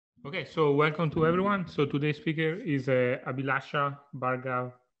Okay, so welcome to everyone. So today's speaker is Abhilasha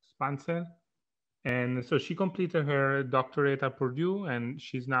Bhargav Spansel. And so she completed her doctorate at Purdue, and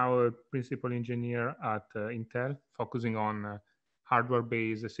she's now a principal engineer at Intel, focusing on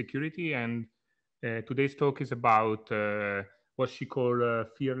hardware-based security. And today's talk is about what she called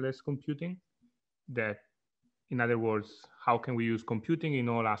fearless computing. That, in other words, how can we use computing in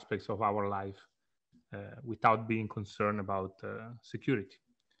all aspects of our life without being concerned about security?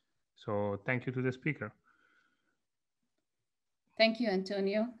 So thank you to the speaker. Thank you,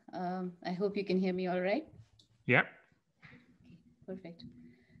 Antonio. I hope you can hear me all right. Yeah. Perfect.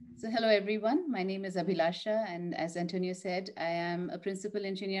 So hello, everyone. My name is Abhilasha, and as Antonio said, I am a principal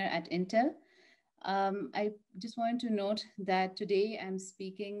engineer at Intel. I just wanted to note that today I'm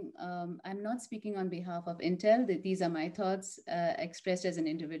not speaking on behalf of Intel. These are my thoughts expressed as an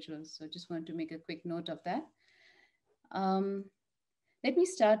individual. So just wanted to make a quick note of that. Um, Let me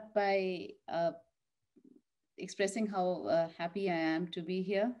start by expressing how happy I am to be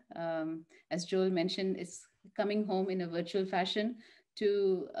here. As Joel mentioned, it's coming home in a virtual fashion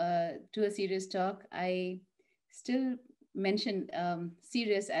to a CERIAS talk. I still mention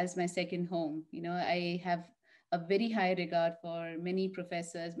CERIAS as my second home. You know, I have a very high regard for many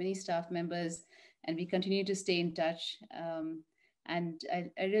professors, many staff members, and we continue to stay in touch. And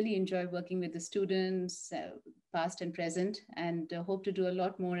I really enjoy working with the students, past and present, and hope to do a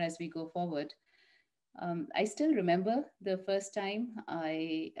lot more as we go forward. I still remember the first time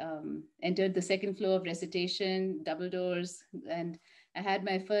I entered the second floor of recitation, double doors, and I had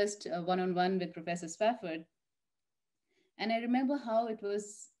my first one-on-one with Professor Spafford. And I remember how it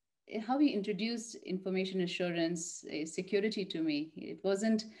was, how he introduced information assurance security to me. It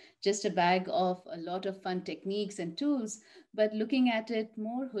wasn't just a bag of a lot of fun techniques and tools, but looking at it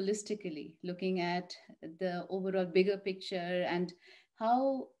more holistically, looking at the overall bigger picture and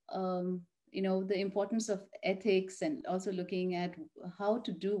how the importance of ethics, and also looking at how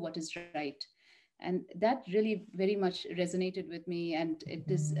to do what is right. And that really very much resonated with me, and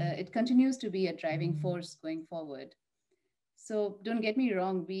it continues to be a driving force going forward. So don't get me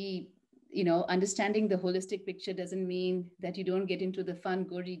wrong, understanding the holistic picture doesn't mean that you don't get into the fun,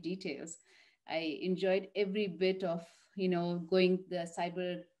 gory details. I enjoyed every bit of, going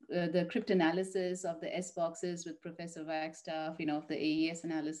the cryptanalysis of the S boxes with Professor Wagstaff, of the AES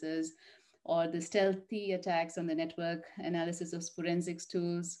analysis, or the stealthy attacks on the network analysis of forensics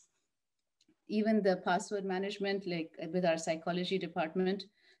tools, even the password management, like with our psychology department.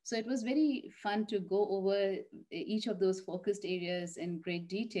 So it was very fun to go over each of those focused areas in great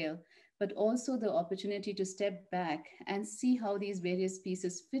detail, but also the opportunity to step back and see how these various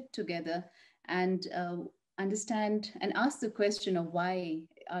pieces fit together, and understand and ask the question of why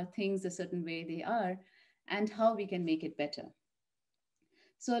are things a certain way they are, and how we can make it better.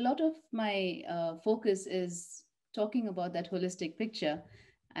 So a lot of my focus is talking about that holistic picture.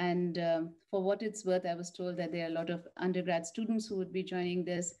 And for what it's worth, I was told that there are a lot of undergrad students who would be joining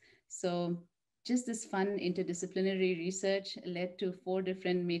this. So just this fun interdisciplinary research led to 4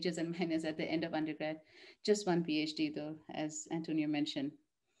 different majors and minors at the end of undergrad, just 1 PhD though, as Antonio mentioned.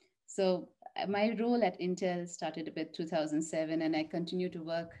 So my role at Intel started about 2007, and I continue to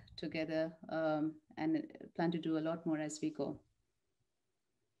work together and plan to do a lot more as we go.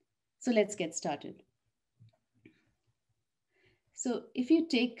 So let's get started. So if you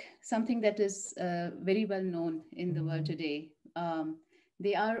take something that is very well known in the world today,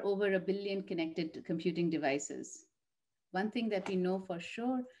 there are over 1 billion connected computing devices. One thing that we know for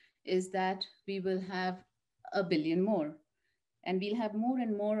sure is that we will have 1 billion more. And we'll have more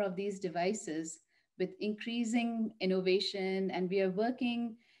and more of these devices with increasing innovation. And we are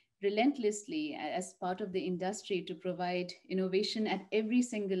working relentlessly as part of the industry to provide innovation at every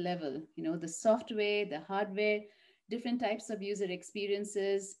single level, the software, the hardware, different types of user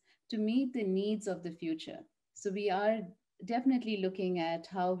experiences to meet the needs of the future. So we are definitely looking at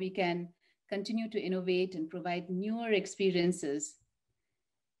how we can continue to innovate and provide newer experiences.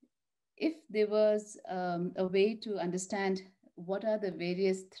 If there was a way to understand what are the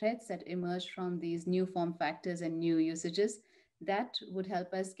various threats that emerge from these new form factors and new usages, that would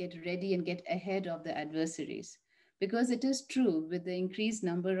help us get ready and get ahead of the adversaries. Because it is true, with the increased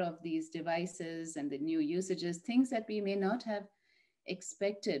number of these devices and the new usages, things that we may not have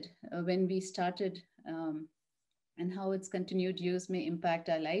expected when we started, and how its continued use may impact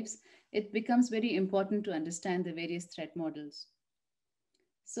our lives, it becomes very important to understand the various threat models.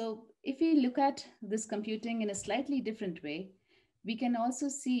 So if we look at this computing in a slightly different way, we can also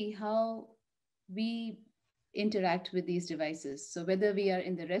see how we interact with these devices. So whether we are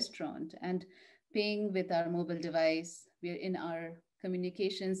in the restaurant and paying with our mobile device, we're in our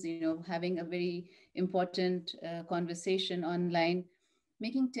communications, having a very important conversation online,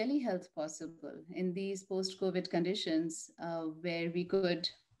 making telehealth possible in these post-COVID conditions where we could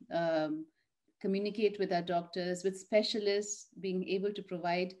um, communicate with our doctors, with specialists, being able to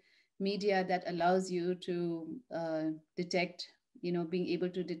provide media that allows you to detect, being able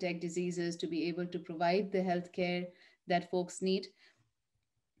to detect diseases, to be able to provide the healthcare that folks need.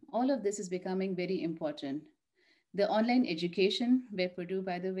 All of this is becoming very important. The online education, where Purdue,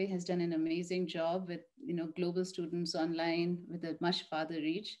 by the way, has done an amazing job with global students online with a much farther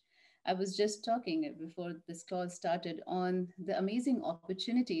reach. I was just talking before this call started on the amazing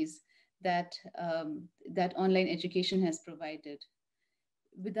opportunities that online education has provided.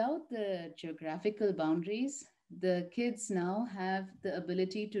 Without the geographical boundaries, the kids now have the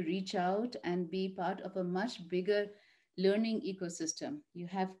ability to reach out and be part of a much bigger learning ecosystem. You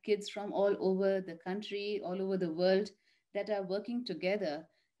have kids from all over the country, all over the world that are working together,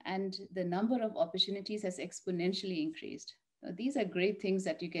 and the number of opportunities has exponentially increased. These are great things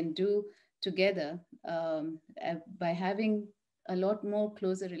that you can do together by having a lot more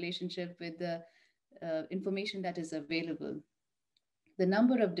closer relationship with the information that is available. The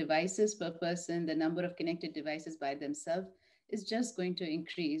number of devices per person, the number of connected devices by themselves is just going to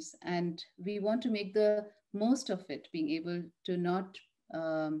increase. And we want to make the most of it, being able to not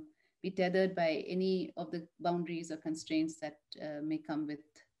be tethered by any of the boundaries or constraints that may come with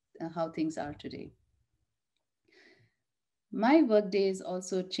how things are today. My work days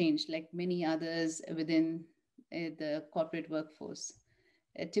also changed, like many others within the corporate workforce.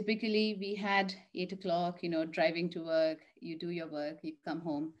 Typically, we had 8 o'clock, driving to work, you do your work, you come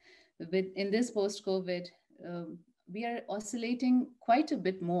home. In this post COVID, we are oscillating quite a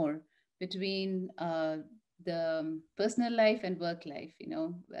bit more between the personal life and work life.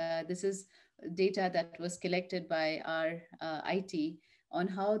 This is data that was collected by our IT on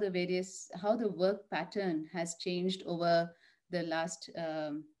how the work pattern has changed over the last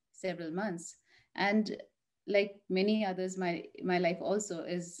several months. And like many others, my life also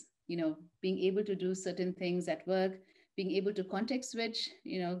is being able to do certain things at work, being able to context switch,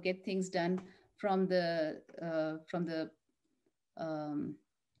 get things done from the um,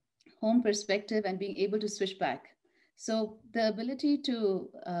 home perspective, and being able to switch back. So the ability to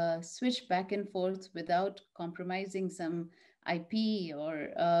switch back and forth without compromising some IP, or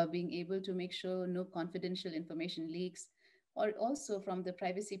being able to make sure no confidential information leaks, or also from the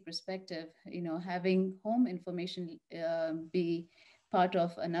privacy perspective, having home information be part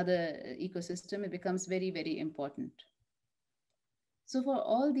of another ecosystem, it becomes very, very important. So for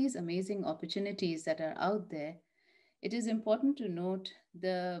all these amazing opportunities that are out there, it is important to note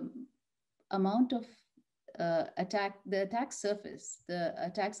the amount of the attack surface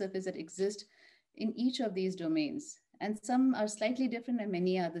that exists in each of these domains. And some are slightly different and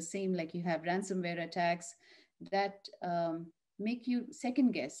many are the same, like you have ransomware attacks that make you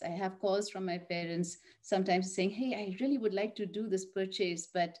second guess. I have calls from my parents sometimes saying, hey, I really would like to do this purchase,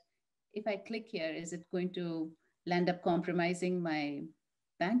 but if I click here, is it going to land up compromising my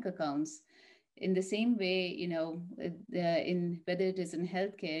bank accounts? In the same way, in whether it is in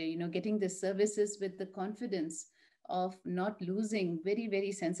healthcare, getting the services with the confidence of not losing very,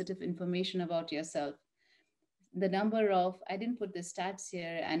 very sensitive information about yourself. The number of, I didn't put the stats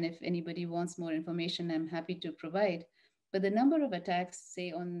here, and if anybody wants more information, I'm happy to provide. But the number of attacks,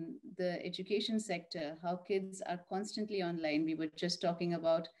 say on the education sector, how kids are constantly online. We were just talking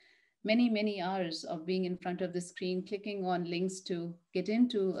about many, many hours of being in front of the screen, clicking on links to get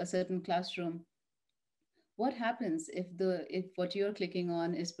into a certain classroom. What happens if what you're clicking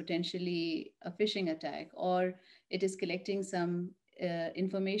on is potentially a phishing attack, or it is collecting some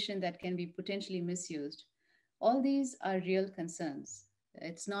information that can be potentially misused? All these are real concerns.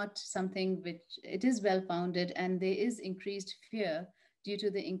 It's not something which it is well founded, and there is increased fear due to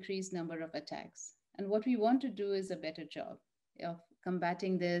the increased number of attacks. And what we want to do is a better job of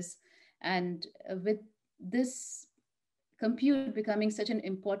combating this. And with this compute becoming such an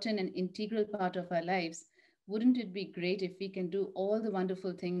important and integral part of our lives, wouldn't it be great if we can do all the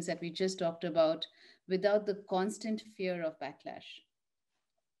wonderful things that we just talked about without the constant fear of backlash?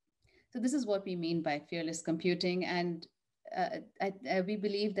 So this is what we mean by fearless computing. And we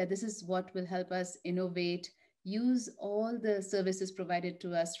believe that this is what will help us innovate, use all the services provided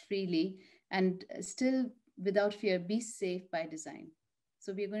to us freely, and still without fear, be safe by design.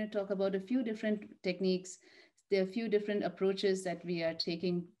 So we're going to talk about a few different techniques. There are a few different approaches that we are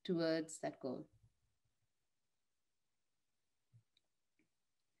taking towards that goal.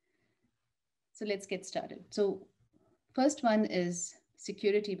 So let's get started. So first one is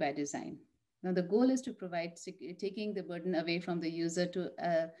security by design. Now, the goal is to provide taking the burden away from the user to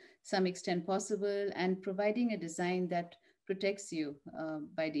some extent possible and providing a design that protects you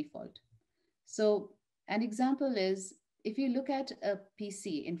by default. So, an example is if you look at a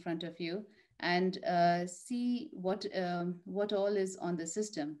PC in front of you and see what all is on the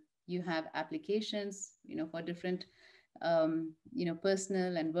system. You have applications, for different,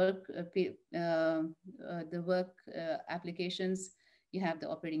 personal and work, the work applications. You have the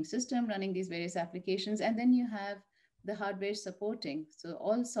operating system running these various applications, and then you have the hardware supporting. So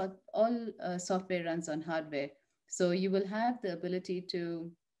all software runs on hardware. So you will have the ability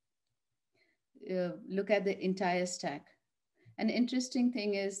to look at the entire stack. An interesting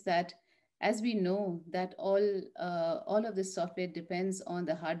thing is that as we know that all of this software depends on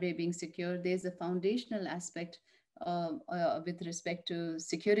the hardware being secure, there's a foundational aspect with respect to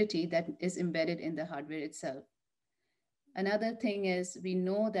security that is embedded in the hardware itself. Another thing is we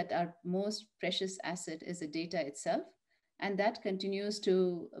know that our most precious asset is the data itself, and that continues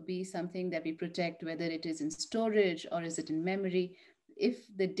to be something that we protect, whether it is in storage or is it in memory. If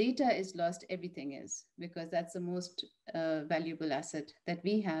the data is lost, everything is, because that's the most valuable asset that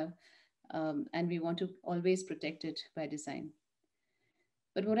we have, and we want to always protect it by design.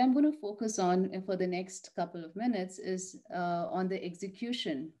 But what I'm going to focus on for the next couple of minutes is on the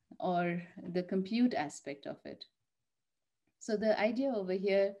execution or the compute aspect of it. So the idea over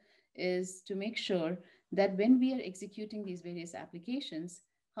here is to make sure that when we are executing these various applications,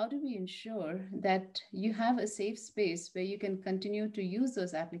 how do we ensure that you have a safe space where you can continue to use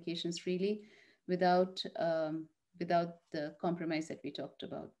those applications freely without the compromise that we talked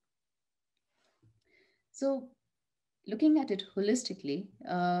about? So looking at it holistically,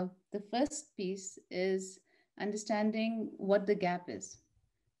 the first piece is understanding what the gap is.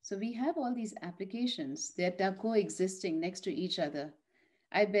 So we have all these applications that are coexisting next to each other.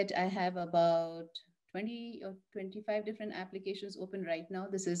 I bet I have about 20 or 25 different applications open right now.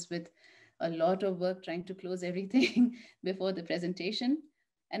 This is with a lot of work trying to close everything before the presentation.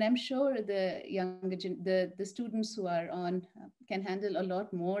 And I'm sure the students who are on can handle a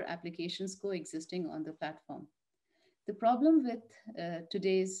lot more applications coexisting on the platform. The problem with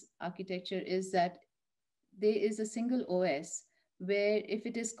today's architecture is that there is a single OS where if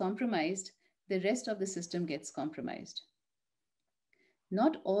it is compromised, the rest of the system gets compromised.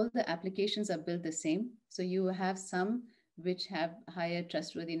 Not all the applications are built the same. So you have some which have higher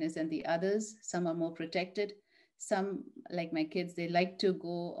trustworthiness than the others. Some are more protected. Some, like my kids, they like to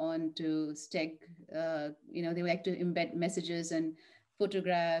go on to Steg, they like to embed messages and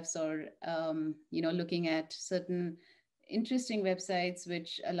photographs or, looking at certain interesting websites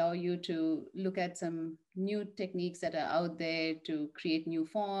which allow you to look at some new techniques that are out there to create new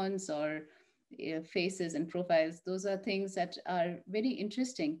fonts or faces and profiles. Those are things that are very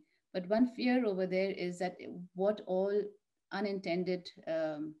interesting. But one fear over there is that what all unintended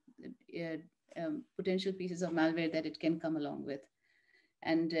potential pieces of malware that it can come along with.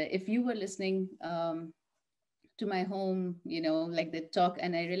 And if you were listening to my home, like the talk,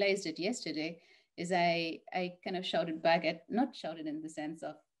 and I realized it yesterday, is I kind of shouted back at, not shouted in the sense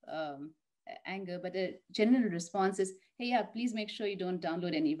of anger, but a general response is, hey, yeah, please make sure you don't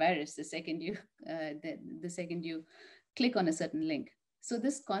download any virus the second you the second you click on a certain link. So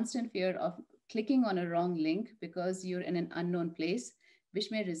this constant fear of clicking on a wrong link because you're in an unknown place,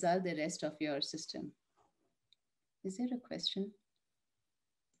 which may result the rest of your system. Is there a question?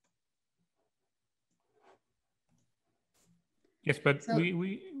 Yes, but so,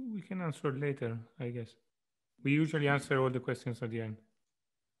 we can answer later, I guess. We usually answer all the questions at the end.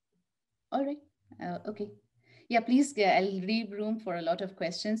 All right. Okay. Yeah, please, I'll leave room for a lot of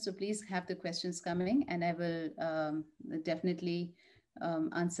questions. So please have the questions coming and I will definitely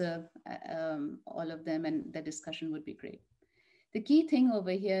answer all of them, and the discussion would be great. The key thing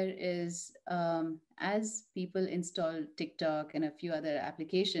over here is as people install TikTok and a few other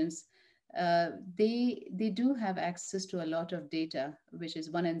applications, they do have access to a lot of data, which is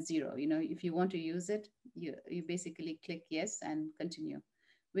 1 and 0. If you want to use it, you basically click yes and continue,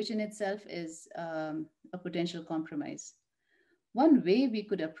 which in itself is a potential compromise. One way we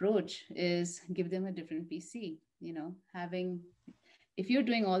could approach is give them a different PC, if you're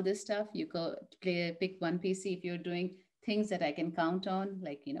doing all this stuff, you go pick one PC. If you're doing things that I can count on,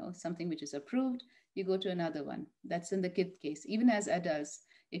 like, something which is approved, you go to another one. That's in the kid case. Even as adults,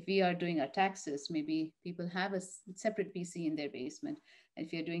 if we are doing our taxes, maybe people have a separate PC in their basement.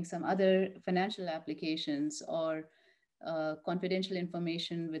 If you're doing some other financial applications or confidential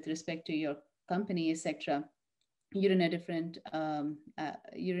information with respect to your company, etc., you're in a different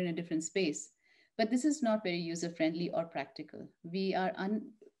space. But this is not very user-friendly or practical.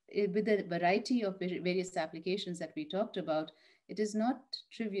 with the variety of various applications that we talked about, it is not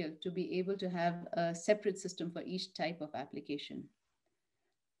trivial to be able to have a separate system for each type of application.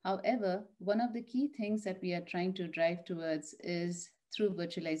 However, one of the key things that we are trying to drive towards is through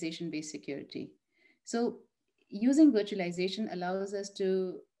virtualization based security. So, using virtualization allows us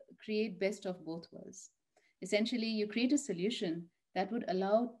to create best of both worlds. Essentially, you create a solution that would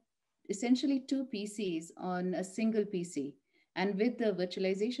allow essentially two PCs on a single PC. And with the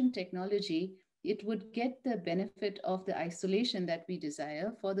virtualization technology, it would get the benefit of the isolation that we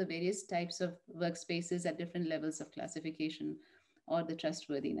desire for the various types of workspaces at different levels of classification or the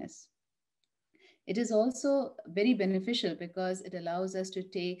trustworthiness. It is also very beneficial because it allows us to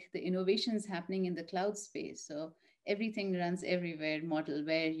take the innovations happening in the cloud space. So everything runs everywhere model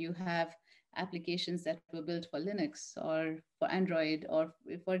where you have applications that were built for Linux or for Android or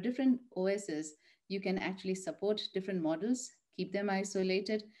for different OSs. You can actually support different models, keep them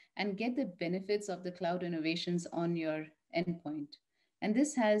isolated, and get the benefits of the cloud innovations on your endpoint. And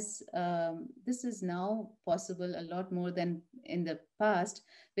this is now possible a lot more than in the past,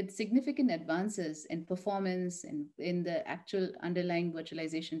 with significant advances in performance and in the actual underlying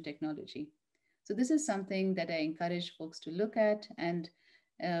virtualization technology. So this is something that I encourage folks to look at, and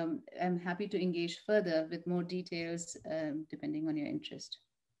I'm happy to engage further with more details depending on your interest.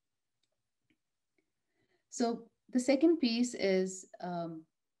 So the second piece is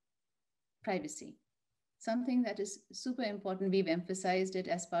privacy, something that is super important. We've emphasized it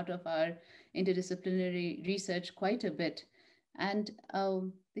as part of our interdisciplinary research quite a bit. And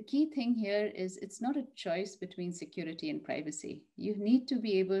the key thing here is it's not a choice between security and privacy. You need to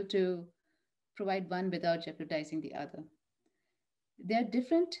be able to provide one without jeopardizing the other. There are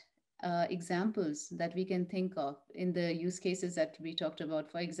different examples that we can think of in the use cases that we talked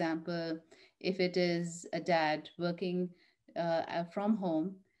about. For example, if it is a dad working from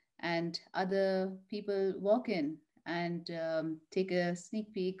home and other people walk in and take a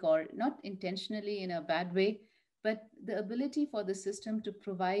sneak peek, or not intentionally in a bad way, but the ability for the system to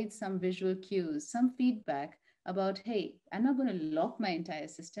provide some visual cues, some feedback about, hey, I'm not going to lock my entire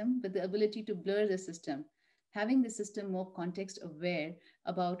system, but the ability to blur the system, having the system more context aware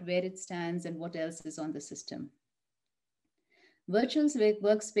about where it stands and what else is on the system. Virtual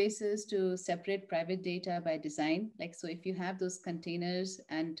workspaces to separate private data by design. Like, so if you have those containers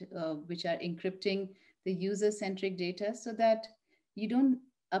and which are encrypting the user-centric data so that you don't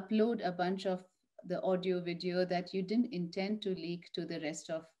upload a bunch of the audio video that you didn't intend to leak to the rest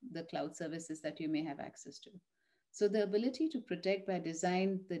of the cloud services that you may have access to. So the ability to protect by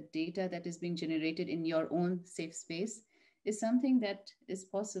design the data that is being generated in your own safe space is something that is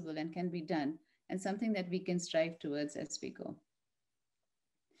possible and can be done, and something that we can strive towards as we go.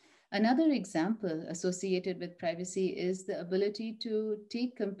 Another example associated with privacy is the ability to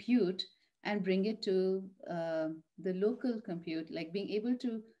take compute and bring it to the local compute, like being able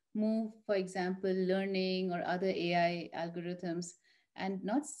to move, for example, learning or other AI algorithms, and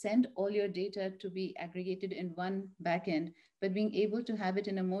not send all your data to be aggregated in one backend, but being able to have it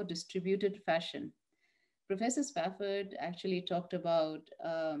in a more distributed fashion. Professor Spafford actually talked about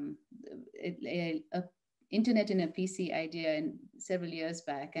a internet in a PC idea several years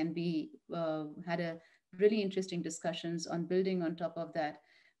back, and we had a really interesting discussions on building on top of that.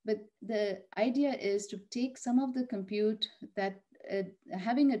 But the idea is to take some of the compute that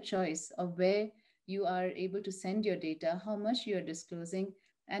having a choice of where you are able to send your data, how much you are disclosing,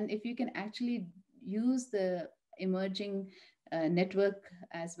 and if you can actually use the emerging network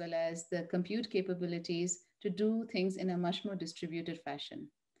as well as the compute capabilities to do things in a much more distributed fashion.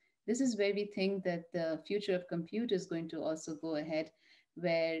 This is where we think that the future of compute is going to also go ahead,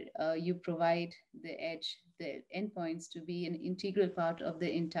 where you provide the edge, the endpoints to be an integral part of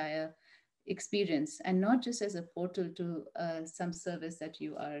the entire experience, and not just as a portal to some service that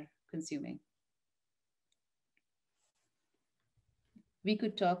you are consuming. We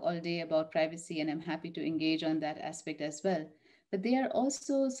could talk all day about privacy, and I'm happy to engage on that aspect as well. But there are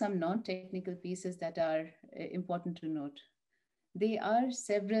also some non-technical pieces that are important to note. There are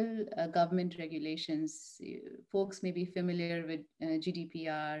several government regulations. Folks may be familiar with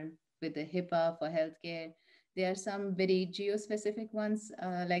GDPR, with the HIPAA for healthcare. There are some very geo-specific ones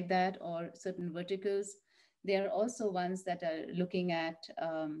like that, or certain verticals. There are also ones that are looking at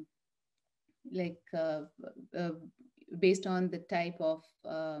based on the type of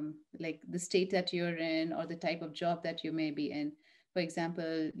like the state that you're in or the type of job that you may be in. For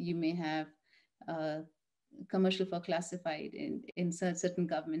example, you may have commercial for classified in certain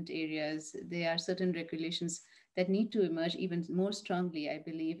government areas. There are certain regulations that need to emerge even more strongly, I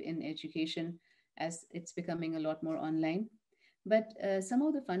believe, in education as it's becoming a lot more online. But some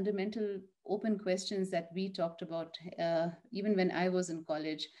of the fundamental open questions that we talked about, even when I was in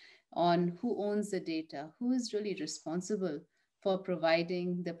college, on who owns the data, who is really responsible for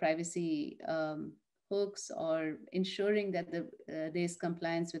providing the privacy hooks or ensuring that there's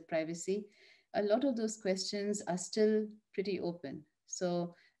compliance with privacy, a lot of those questions are still pretty open.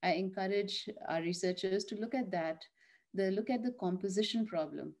 So I encourage our researchers to look at that. They look at the composition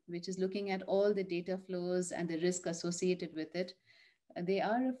problem, which is looking at all the data flows and the risk associated with it. There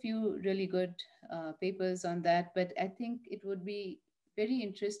are a few really good papers on that, but I think it would be very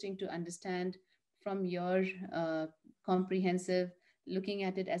interesting to understand from your comprehensive looking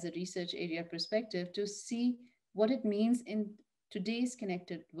at it as a research area perspective to see what it means in today's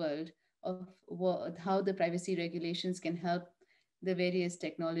connected world of how the privacy regulations can help the various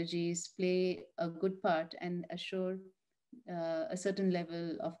technologies play a good part and assure a certain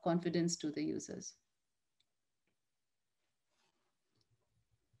level of confidence to the users.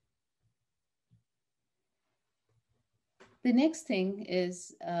 The next thing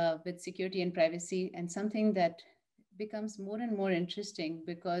is with security and privacy, and something that becomes more and more interesting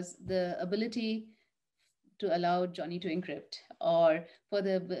because the ability to allow Johnny to encrypt or for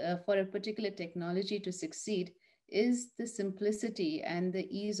a particular technology to succeed is the simplicity and the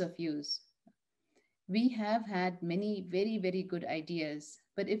ease of use. We have had many very, very good ideas,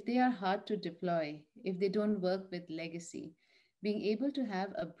 but if they are hard to deploy, if they don't work with legacy, being able to have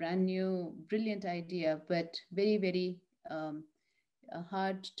a brand new, brilliant idea, but very, very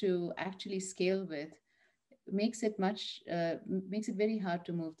hard to actually scale with, makes it very hard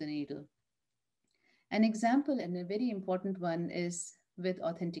to move the needle. An example and a very important one is with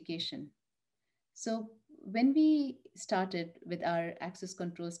authentication. So when we started with our access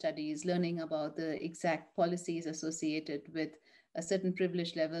control studies, learning about the exact policies associated with a certain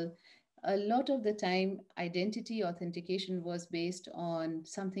privilege level, a lot of the time, identity authentication was based on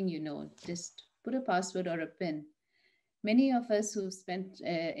something just put a password or a PIN. Many of us who spent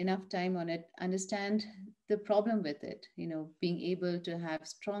enough time on it understand the problem with it, being able to have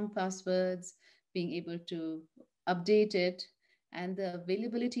strong passwords, being able to update it, and the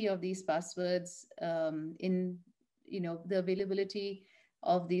availability of these passwords the availability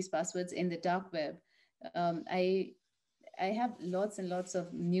of these passwords in the dark web. um, i I have lots and lots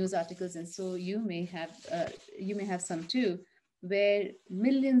of news articles, and so you may have some too, where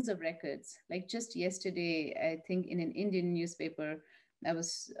millions of records, like just yesterday, I think in an Indian newspaper, I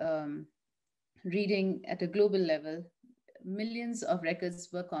was reading at a global level, millions of records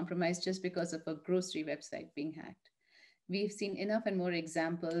were compromised just because of a grocery website being hacked. We've seen enough and more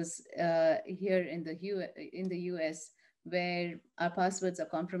examples here in the US where our passwords are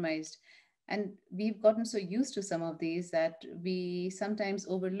compromised. And we've gotten so used to some of these that we sometimes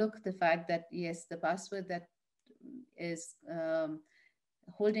overlook the fact that, yes, the password that is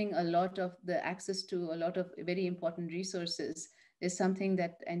holding a lot of the access to a lot of very important resources is something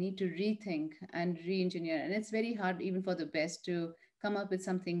that I need to rethink and re-engineer. And it's very hard even for the best to come up with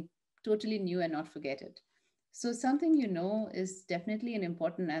something totally new and not forget it. So something is definitely an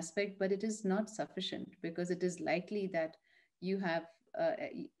important aspect, but it is not sufficient because it is likely that you have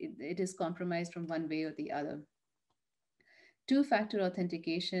it is compromised from one way or the other. Two-factor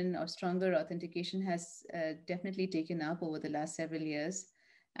authentication or stronger authentication has definitely taken up over the last several years,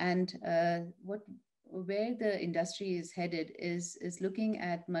 and where the industry is headed is looking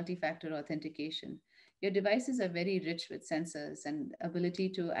at multi-factor authentication. Your devices are very rich with sensors and ability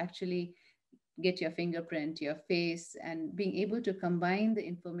to actually get your fingerprint, your face, and being able to combine the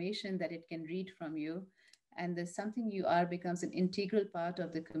information that it can read from you, and the something you are becomes an integral part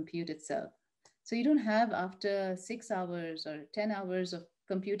of the compute itself. So you don't have, after 6 hours or 10 hours of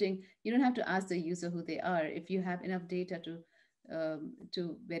computing, you don't have to ask the user who they are if you have enough data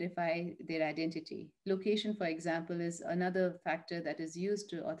to verify their identity. Location, for example, is another factor that is used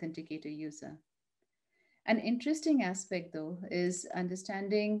to authenticate a user. An interesting aspect, though, is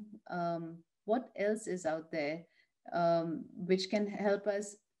understanding what else is out there which can help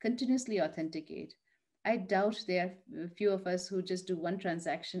us continuously authenticate. I doubt there are a few of us who just do one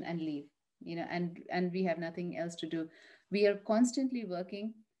transaction and leave, and we have nothing else to do. We are constantly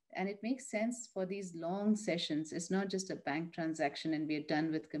working, and it makes sense for these long sessions. It's not just a bank transaction and we're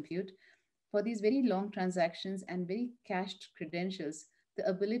done with compute. For these very long transactions and very cached credentials, the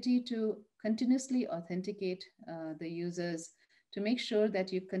ability to continuously authenticate the users to make sure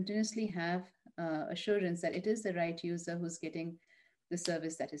that you continuously have assurance that it is the right user who's getting the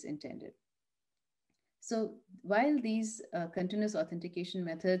service that is intended. So while these continuous authentication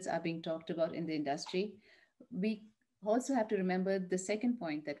methods are being talked about in the industry, we also have to remember the second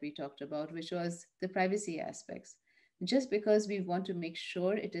point that we talked about, which was the privacy aspects. just because we want to make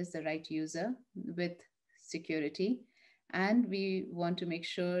sure it is the right user with security, and we want to make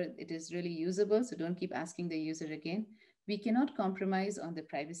sure it is really usable, so don't keep asking the user again. We cannot compromise on the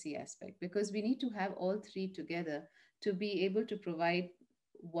privacy aspect because we need to have all three together to be able to provide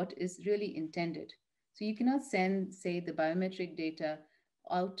what is really intended. So you cannot send, say, the biometric data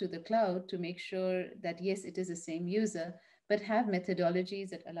out to the cloud to make sure that, yes, it is the same user, but have methodologies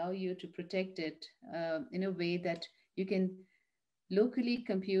that allow you to protect it in a way that you can locally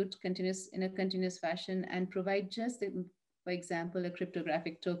compute continuous in a continuous fashion and provide just the, for example, a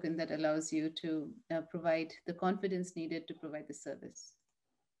cryptographic token that allows you to provide the confidence needed to provide the service.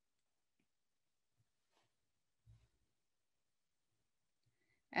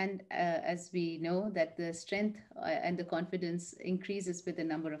 And as we know that the strength and the confidence increases with the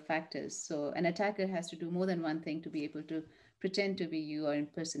number of factors. So an attacker has to do more than one thing to be able to pretend to be you or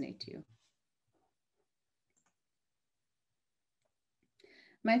impersonate you.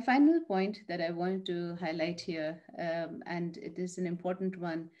 My final point that I want to highlight here, and it is an important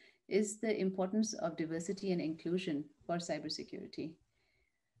one, is the importance of diversity and inclusion for cybersecurity.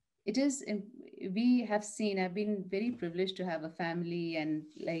 It is, we have seen, I've been very privileged to have a family and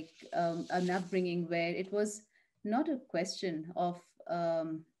like an upbringing where it was not a question of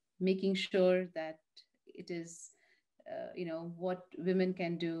making sure that it is what women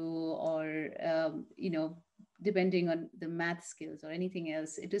can do, or depending on the math skills or anything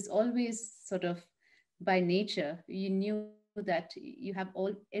else. It is always sort of by nature you knew that you have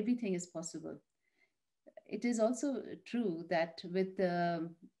everything is possible. It is also true that with the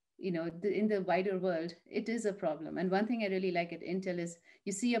in the wider world it is a problem, and one thing I really like at Intel is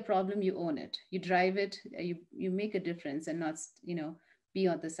you see a problem, you own it, you drive it, you make a difference and not be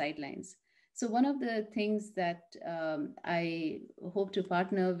on the sidelines. So one of the things that I hope to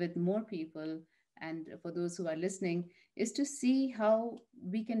partner with more people, and for those who are listening, is to see how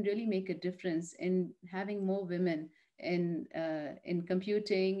we can really make a difference in having more women in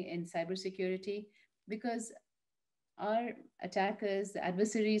computing, in cybersecurity, because our attackers, the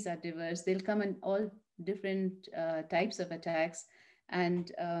adversaries are diverse. They'll come in all different types of attacks,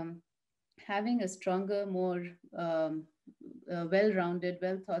 and having a stronger, more well-rounded,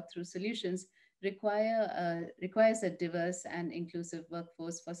 well-thought-through solutions requires a diverse and inclusive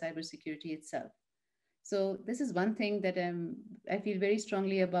workforce for cybersecurity itself. So this is one thing that I feel very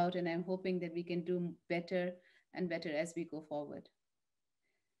strongly about, and I'm hoping that we can do better and better as we go forward.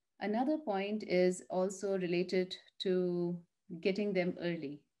 Another point is also related to getting them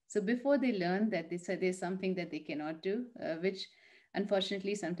early. So before they learn that there's something that they cannot do, which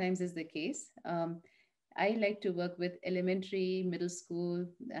unfortunately sometimes is the case. I like to work with elementary, middle school,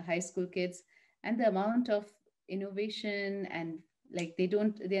 high school kids, and the amount of innovation and like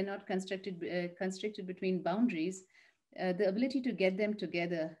they're not constricted between boundaries. The ability to get them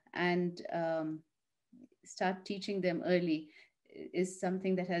together and start teaching them early is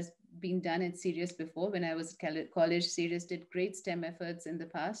something that has been done at CERIAS before. When I was at college, CERIAS did great STEM efforts in the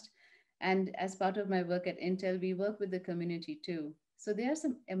past. And as part of my work at Intel, we work with the community too. So there are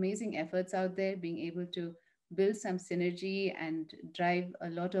some amazing efforts out there. Being able to build some synergy and drive a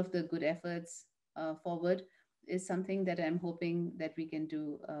lot of the good efforts forward is something that I'm hoping that we can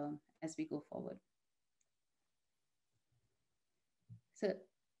do as we go forward. So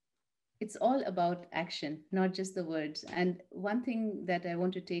it's all about action, not just the words. And one thing that I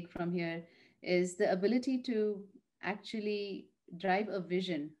want to take from here is the ability to actually drive a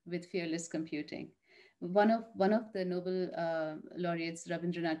vision with fearless computing. One of the Nobel laureates,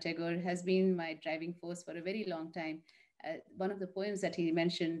 Rabindranath Tagore, has been my driving force for a very long time. One of the poems that he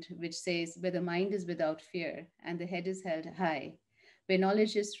mentioned, which says, "Where the mind is without fear and the head is held high, where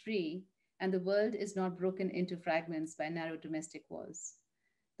knowledge is free and the world is not broken into fragments by narrow domestic walls."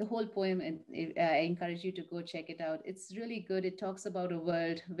 The whole poem, and I encourage you to go check it out. It's really good. It talks about a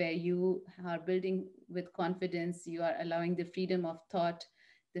world where you are building with confidence, you are allowing the freedom of thought,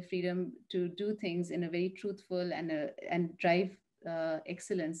 the freedom to do things in a very truthful and drive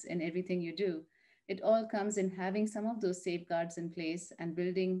excellence in everything you do. It all comes in having some of those safeguards in place and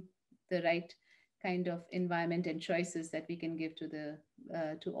building the right kind of environment and choices that we can give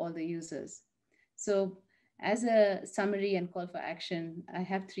to all the users. So as a summary and call for action, I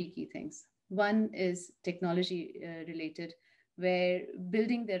have three key things. One is technology related, where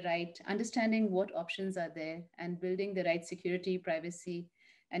building the right, understanding what options are there, and building the right security, privacy,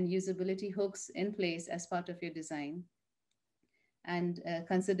 and usability hooks in place as part of your design. And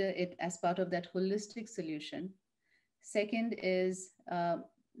consider it as part of that holistic solution. Second is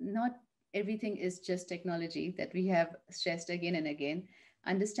not everything is just technology, that we have stressed again and again.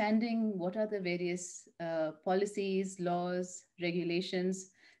 understanding what are the various policies, laws, regulations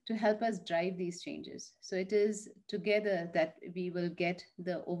to help us drive these changes. So it is together that we will get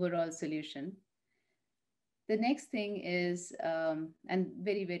the overall solution. The next thing is, and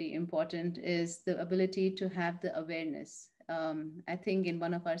very, very important, is the ability to have the awareness. I think in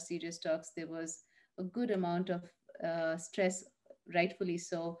one of our serious talks, there was a good amount of stress, rightfully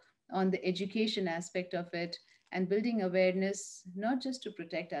so, on the education aspect of it and building awareness, not just to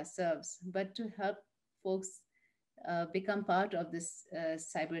protect ourselves, but to help folks become part of this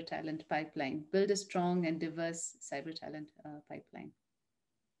cyber talent pipeline, build a strong and diverse cyber talent pipeline.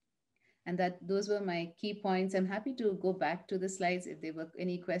 And that those were my key points. I'm happy to go back to the slides if there were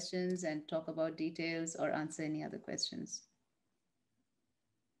any questions and talk about details or answer any other questions.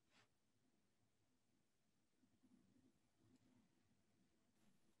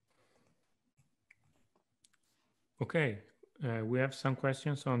 Okay, we have some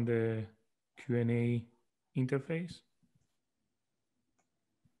questions on the Q&A interface.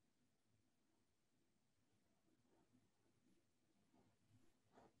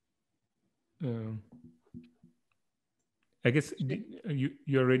 I guess you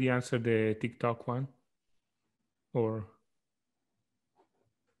already answered the TikTok one, or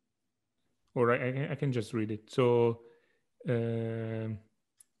I can just read it. So,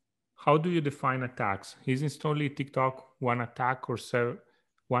 how do you define attacks? Is installing TikTok one attack or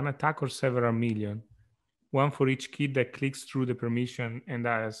several million? One for each kid that clicks through the permission and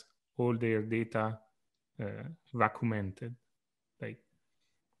has all their data vacuumented, like.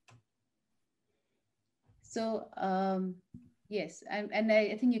 So yes, and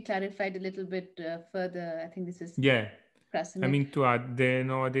I think you clarified a little bit further. I think this is I mean, to add,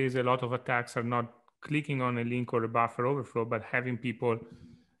 nowadays a lot of attacks are not clicking on a link or a buffer overflow, but having people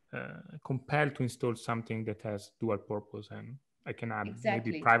compelled to install something that has dual purpose, and I can add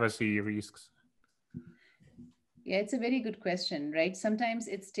maybe privacy risks. Yeah, it's a very good question, right? Sometimes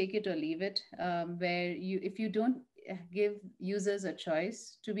it's take it or leave it, where if you don't give users a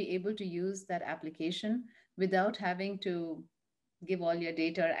choice to be able to use that application without having to give all your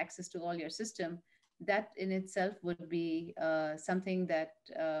data or access to all your system, that in itself would be something that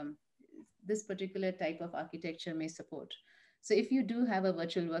this particular type of architecture may support. So if you do have a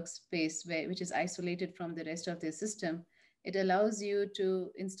virtual workspace which is isolated from the rest of the system, it allows you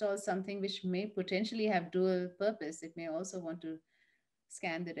to install something which may potentially have dual purpose. It may also want to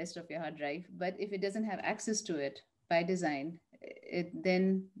scan the rest of your hard drive, but if it doesn't have access to it by design,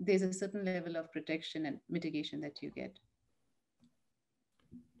 then there's a certain level of protection and mitigation that you get.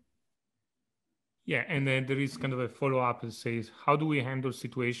 Yeah, and then there is kind of a follow-up that says, how do we handle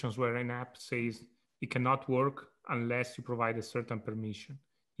situations where an app says it cannot work unless you provide a certain permission,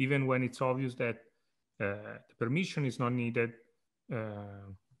 even when it's obvious that the permission is not needed,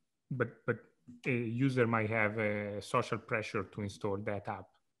 but a user might have a social pressure to install that app.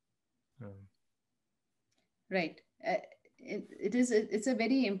 Right. It's a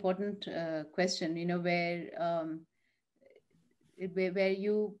very important question, where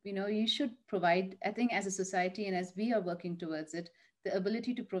you should provide, I think as a society and as we are working towards it, the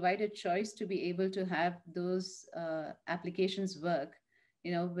ability to provide a choice to be able to have those applications work,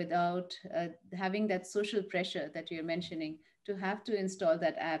 without having that social pressure that you're mentioning, to have to install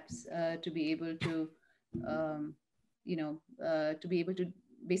that apps to be able to, to be able to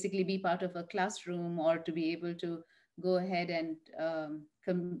basically be part of a classroom, or to be able to go ahead and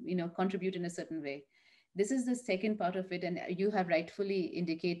contribute in a certain way. This is the second part of it, and you have rightfully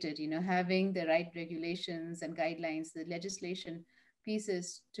indicated, having the right regulations and guidelines, the legislation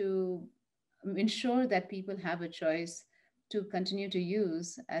pieces to ensure that people have a choice to continue to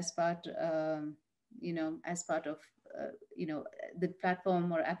use as part of the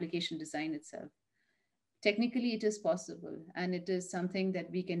platform or application design itself. Technically, it is possible, and it is something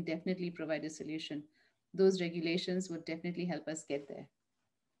that we can definitely provide a solution. Those regulations would definitely help us get there.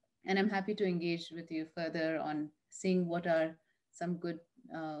 And I'm happy to engage with you further on seeing what are some good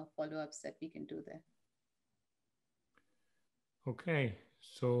follow-ups that we can do there. Okay,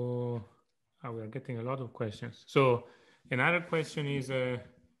 so we are getting a lot of questions. So another question is,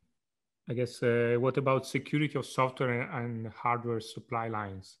 I guess, what about security of software and hardware supply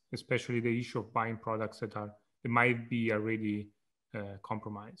lines, especially the issue of buying products that might be already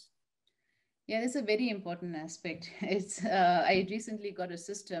compromised? Yeah, that's a very important aspect. I recently got a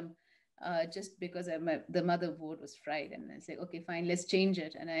system just because the motherboard was fried, and I said, okay, fine, let's change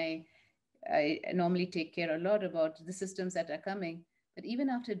it. And I normally take care a lot about the systems that are coming. But even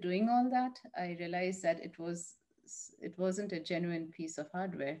after doing all that, I realized that it wasn't a genuine piece of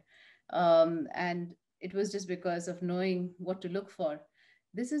hardware. And it was just because of knowing what to look for.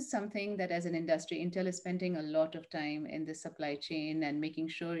 this is something that as an industry, Intel is spending a lot of time in the supply chain and making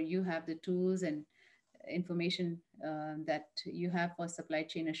sure you have the tools and information that you have for supply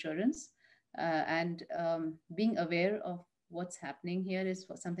chain assurance. And being aware of what's happening here is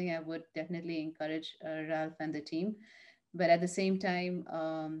something I would definitely encourage Ralph and the team. But at the same time,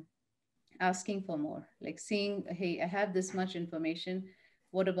 asking for more, like seeing, hey, I have this much information.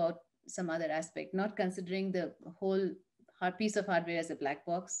 What about some other aspect? Not considering the whole piece of hardware as a black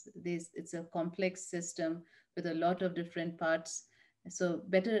box. It's a complex system with a lot of different parts. So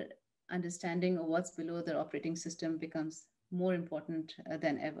better understanding of what's below the operating system becomes more important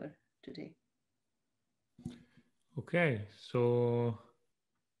than ever today. Okay, so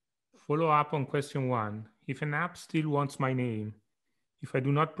follow up on question one. If an app still wants my name, if I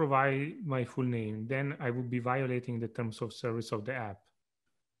do not provide my full name, then I would be violating the terms of service of the app.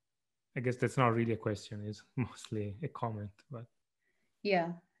 I guess that's not really a question, it's mostly a comment, but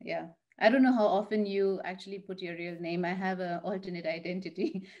Yeah, yeah. I don't know how often you actually put your real name. I have an alternate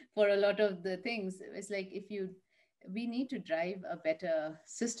identity for a lot of the things. It's like we need to drive a better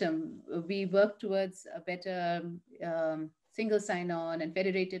system. We work towards a better single sign on and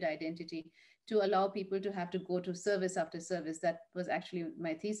federated identity to allow people to have to go to service after service. That was actually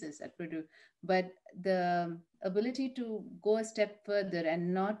my thesis at Purdue. But the ability to go a step further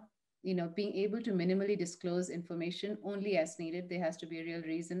and not, being able to minimally disclose information only as needed. There has to be a real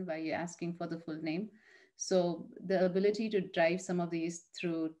reason why you're asking for the full name. So the ability to drive some of these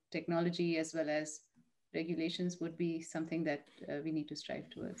through technology as well as regulations would be something that we need to strive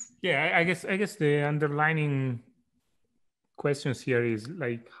towards. yeah, I guess the underlining questions here is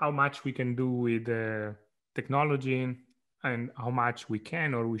like how much we can do with technology and how much we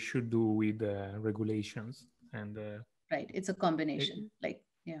can or we should do with regulations and Right. It's a combination. Like,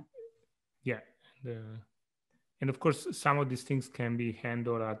 yeah. yeah, and of course some of these things can be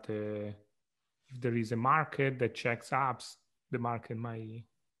handled at if there is a market that checks apps, the market might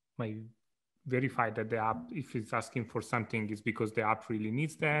verify that the app, if it's asking for something, is because the app really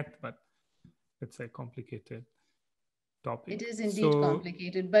needs that, but it's a complicated topic. It is indeed So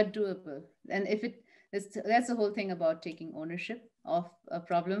complicated, but doable. And that's the whole thing about taking ownership of a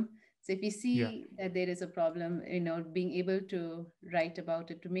problem. So if we yeah, see that there is a problem, being able to write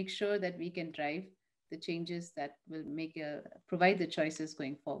about it to make sure that we can drive the changes that will provide the choices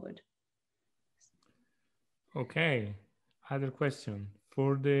going forward. okay. Other question.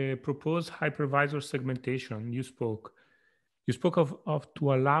 For the proposed hypervisor segmentation you spoke of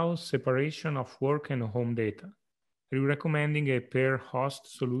to allow separation of work and home data. Are you recommending a per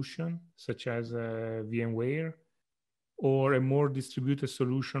host solution such as VMware or a more distributed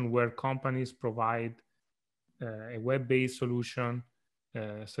solution where companies provide a web-based solution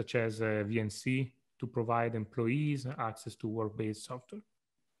such as VNC to provide employees access to work-based software?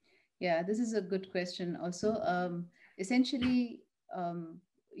 Yeah, this is a good question. Also, essentially,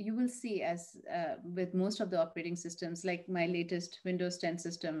 you will see as with most of the operating systems, like my latest Windows 10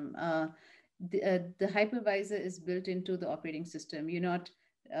 system, the hypervisor is built into the operating system. You're not,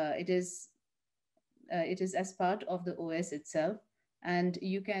 it is as part of the OS itself. And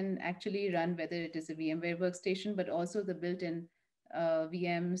you can actually run whether it is a VMware workstation, but also the built-in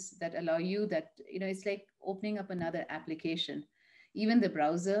VMs that allow you that, it's like opening up another application. Even the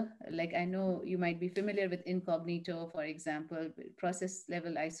browser, like I know you might be familiar with incognito, for example, process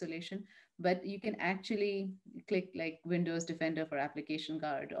level isolation, but you can actually click like Windows Defender for Application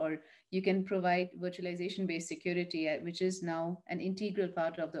Guard, or you can provide virtualization based security, which is now an integral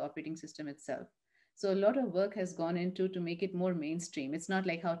part of the operating system itself. So a lot of work has gone into to make it more mainstream. It's not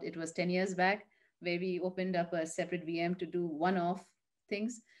like how it was 10 years back, where we opened up a separate VM to do one-off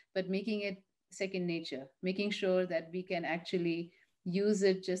things, but making it second nature, making sure that we can actually use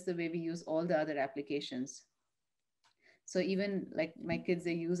it just the way we use all the other applications. So even like my kids,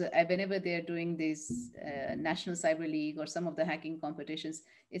 they use it whenever they're doing this National Cyber League or some of the hacking competitions.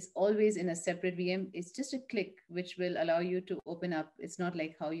 It's always in a separate VM. It's just a click, which will allow you to open up. It's not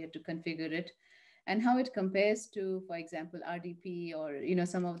like how you have to configure it, and how it compares to, for example, RDP or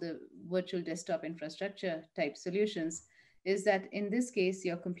some of the virtual desktop infrastructure type solutions. Is that in this case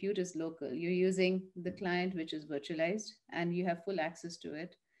your compute is local, you're using the client which is virtualized and you have full access to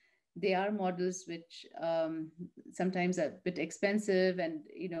it. They are models which sometimes are a bit expensive, and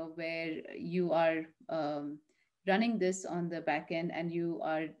where you are running this on the back end and you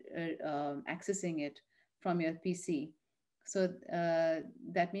are accessing it from your PC. So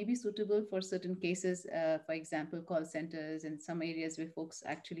that may be suitable for certain cases, for example, call centers and some areas where folks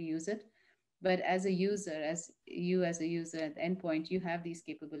actually use it. But as a user, as a user at the endpoint, you have these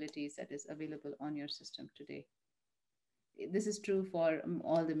capabilities that is available on your system today. this is true for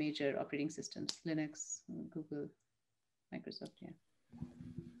all the major operating systems, Linux, Google, Microsoft. Yeah.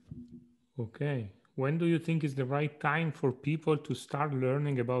 Okay. When do you think is the right time for people to start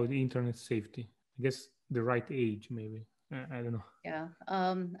learning about internet safety? I guess the right age, maybe. I don't know. Yeah,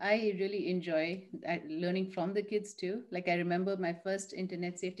 I really enjoy learning from the kids too. Like I remember my first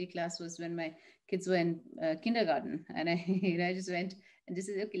internet safety class was when my kids were in kindergarten, and I, I just went and just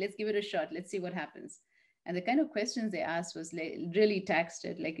said, okay, let's give it a shot. Let's see what happens. And the kind of questions they asked was like, really taxed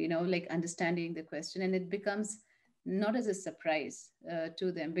it, like like understanding the question, and it becomes not as a surprise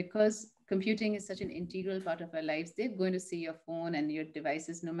to them because computing is such an integral part of our lives. They're going to see your phone and your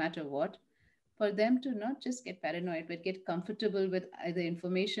devices no matter what, for them to not just get paranoid, but get comfortable with the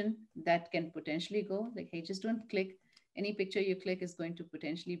information that can potentially go. Like, hey, just don't click. Any picture you click is going to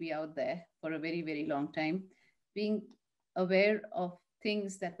potentially be out there for a very, very long time. Being aware of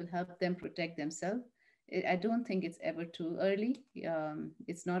things that will help them protect themselves. I don't think it's ever too early.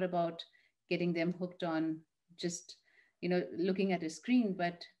 It's not about getting them hooked on just, looking at a screen,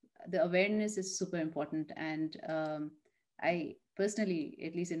 but the awareness is super important. And I personally,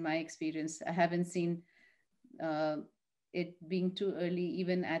 at least in my experience, I haven't seen uh, it being too early,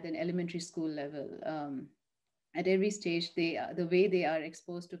 even at an elementary school level. At every stage, the way they are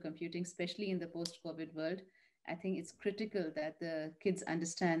exposed to computing, especially in the post-COVID world, I think it's critical that the kids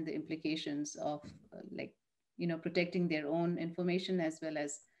understand the implications of protecting their own information as well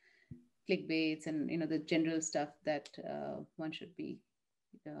as clickbaits and the general stuff that one should be.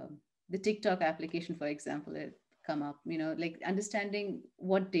 The TikTok application, for example, it come up. Like understanding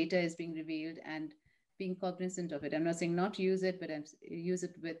what data is being revealed and being cognizant of it. I'm not saying not use it, but use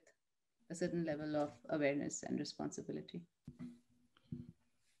it with a certain level of awareness and responsibility.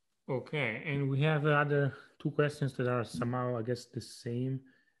 Okay, and we have other two questions that are somehow, I guess, the same.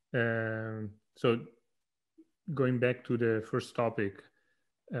 So going back to the first topic,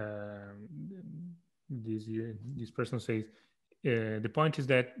 this person says, the point is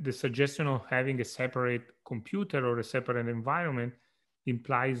that the suggestion of having a separate computer or a separate environment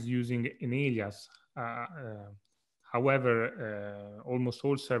implies using an alias. However, almost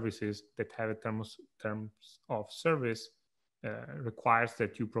all services that have a terms of service requires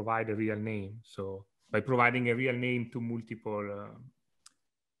that you provide a real name. So by providing a real name to multiple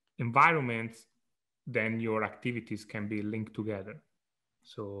environments, then your activities can be linked together.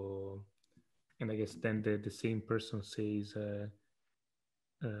 So, and I guess then the same person says the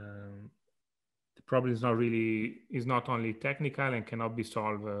problem is not only technical and cannot be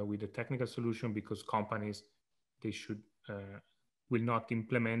solved with a technical solution, because companies, they will not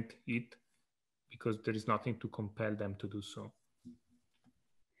implement it because there is nothing to compel them to do so.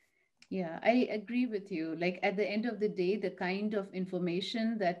 Yeah, I agree with you. Like at the end of the day, the kind of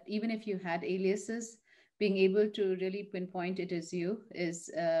information that even if you had aliases, being able to really pinpoint it as you is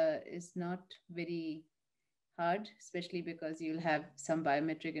not very hard, especially because you'll have some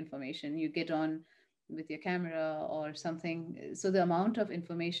biometric information. You get on with your camera or something. So the amount of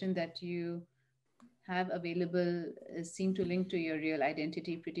information that you have available seem to link to your real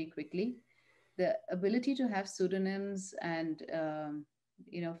identity pretty quickly. The ability to have pseudonyms and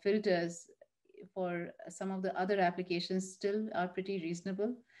filters for some of the other applications still are pretty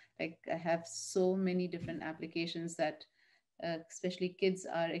reasonable. Like I have so many different applications that especially kids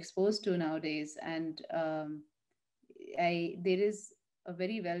are exposed to nowadays, and there is a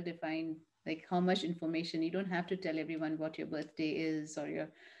very well defined, like how much information. You don't have to tell everyone what your birthday is or your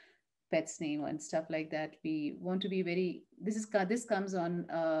pet's name and stuff like that. We want to be very. This comes on.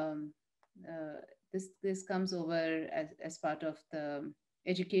 This comes over as part of the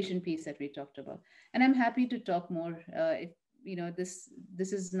education piece that we talked about, and I'm happy to talk more. If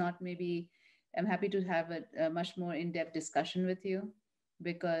this is not maybe. I'm happy to have a much more in-depth discussion with you,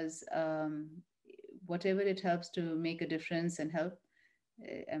 because whatever it helps to make a difference and help,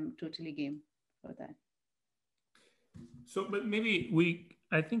 I'm totally game for that. So, but maybe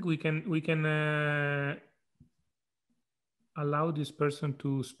I think we can allow this person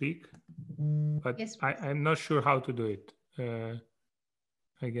to speak, but yes, I'm not sure how to do it.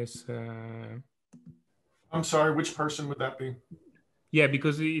 I guess. I'm sorry, which person would that be? Yeah,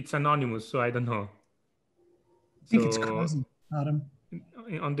 because it's anonymous, so I don't know. I think it's Kazi, Adam.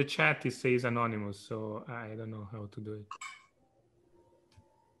 On the chat, it says anonymous, so I don't know how to do it.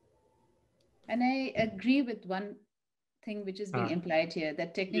 And I agree with one thing which is being implied here,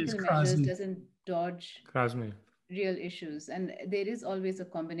 that technical measures doesn't dodge real issues, and there is always a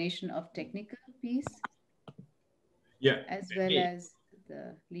combination of technical piece, as well as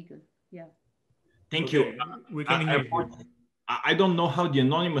the legal. Yeah. Thank you. We can hear you. I don't know how the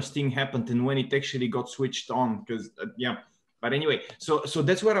anonymous thing happened and when it actually got switched on, because But anyway, so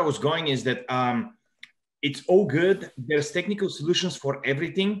that's where I was going, is that it's all good. There's technical solutions for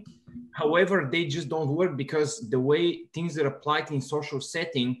everything. However, they just don't work because the way things are applied in social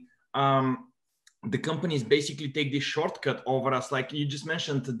setting, the companies basically take this shortcut over us. Like you just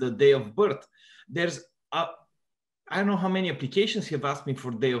mentioned the day of birth. There's, I don't know how many applications have asked me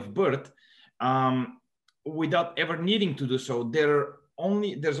for day of birth without ever needing to do so. There's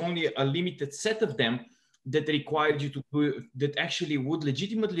only a limited set of them that require you to do, that actually would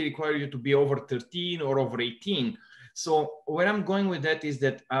legitimately require you to be over 13 or over 18. So where I'm going with that is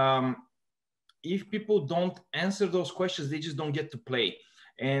that if people don't answer those questions, they just don't get to play.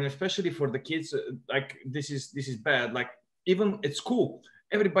 And especially for the kids, like this is bad. Like even at school,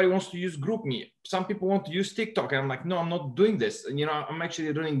 everybody wants to use GroupMe. Some people want to use TikTok, and I'm like, no, I'm not doing this. And I'm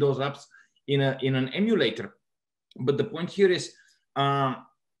actually running those apps in an emulator. But the point here is,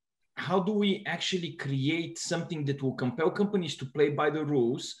 how do we actually create something that will compel companies to play by the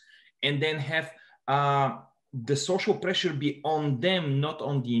rules, and then have the social pressure be on them, not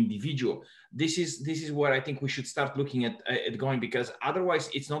on the individual? This is where I think we should start looking at going, because otherwise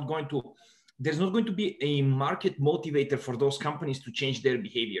there's not going to be a market motivator for those companies to change their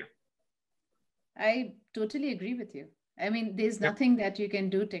behavior. I totally agree with you. I mean, there's nothing that you can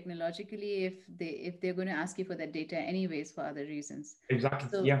do technologically if they're going to ask you for that data anyways for other reasons. Exactly.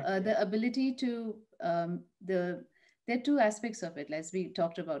 So the ability to there are two aspects of it, as we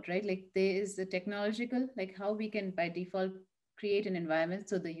talked about, right? Like there is the technological, like how we can by default create an environment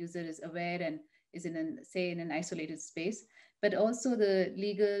so the user is aware and is in an isolated space, but also the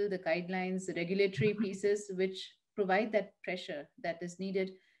legal, the guidelines, the regulatory pieces which provide that pressure that is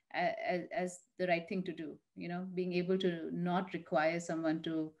needed as the right thing to do. Being able to not require someone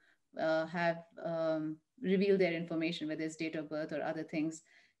to have reveal their information, whether it's date of birth or other things,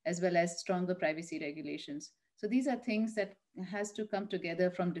 as well as stronger privacy regulations. So these are things that has to come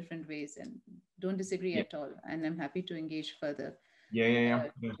together from different ways, and don't disagree at all. And I'm happy to engage further.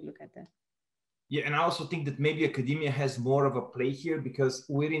 To look at that. Yeah, and I also think that maybe academia has more of a play here, because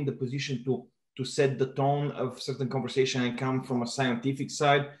we're in the position to set the tone of certain conversation and come from a scientific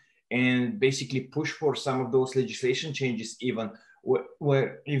side and basically push for some of those legislation changes, even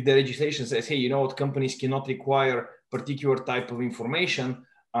where if the legislation says, hey, companies cannot require particular type of information,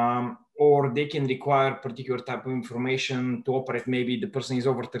 or they can require particular type of information to operate. Maybe the person is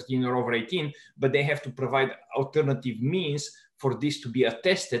over 13 or over 18, but they have to provide alternative means for this to be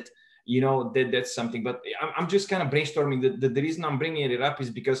attested. That's something. But I'm just kind of brainstorming. The reason I'm bringing it up is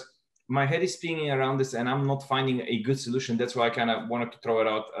because my head is spinning around this and I'm not finding a good solution. That's why I kind of wanted to throw it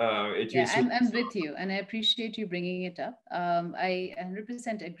out at you. Yeah, I'm with you, and I appreciate you bringing it up. I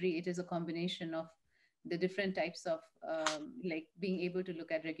 100% agree. It is a combination of the different types of like being able to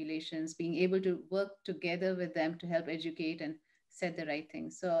look at regulations, being able to work together with them to help educate and set the right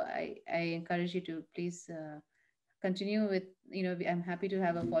things. So I encourage you to please continue with, I'm happy to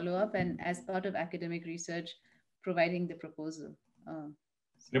have a follow-up, and as part of academic research, providing the proposal.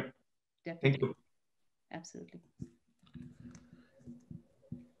 Yep. Definitely. Thank you. Absolutely.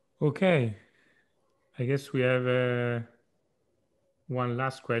 Okay. I guess we have one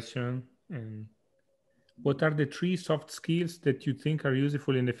last question. And what are the 3 soft skills that you think are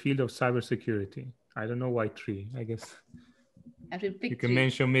useful in the field of cybersecurity? I don't know why 3. I guess I have to pick you can 3.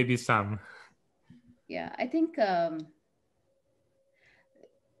 mention maybe some. Yeah, I think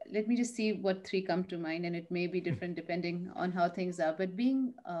let me just see what 3 come to mind, and it may be different depending on how things are. But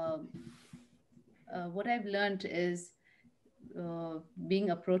being what I've learned is being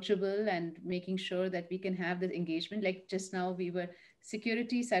approachable and making sure that we can have this engagement. Like just now,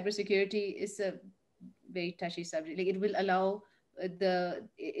 cybersecurity is a very touchy subject. Like it will allow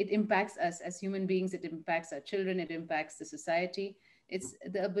it impacts us as human beings. It impacts our children. It impacts the society. It's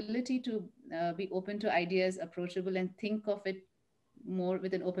the ability to be open to ideas, approachable, and think of it more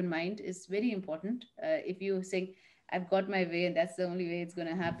with an open mind is very important. If you say, I've got my way and that's the only way it's going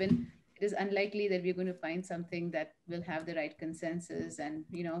to happen, it is unlikely that we're going to find something that will have the right consensus and,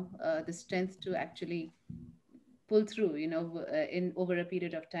 the strength to actually pull through, in over a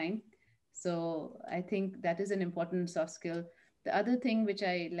period of time. So I think that is an important soft skill. The other thing which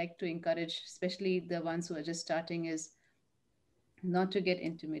I like to encourage, especially the ones who are just starting, is not to get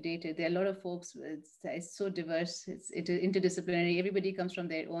intimidated. There are a lot of folks, it's so diverse, it's interdisciplinary, everybody comes from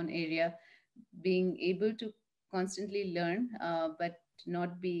their own area. Being able to constantly learn, but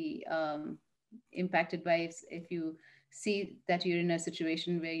not be impacted by if you see that you're in a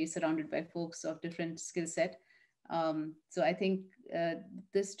situation where you're surrounded by folks of different skill set. So I think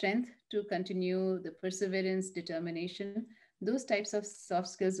the strength to continue, the perseverance, determination, those types of soft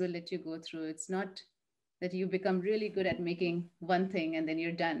skills will let you go through. It's not that you become really good at making one thing and then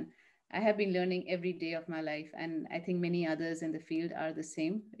you're done. I have been learning every day of my life, and I think many others in the field are the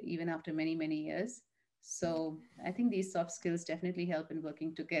same, even after many, many years. So I think these soft skills definitely help in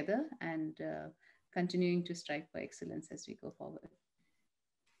working together and continuing to strive for excellence as we go forward.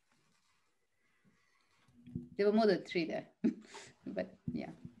 There were more than 3 there, but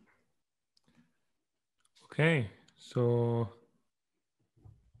yeah. Okay, so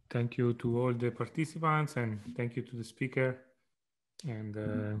thank you to all the participants and thank you to the speaker.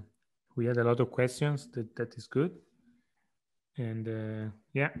 And we had a lot of questions. That is good. And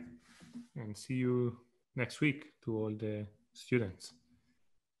yeah, and see you next week to all the students.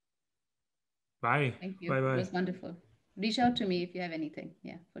 Bye. Thank you. Bye-bye. It was wonderful. Reach out to me if you have anything.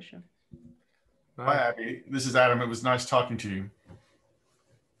 Yeah, for sure. Bye, Abby. This is Adam. It was nice talking to you.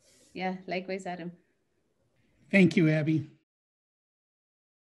 Yeah, likewise, Adam. Thank you, Abby.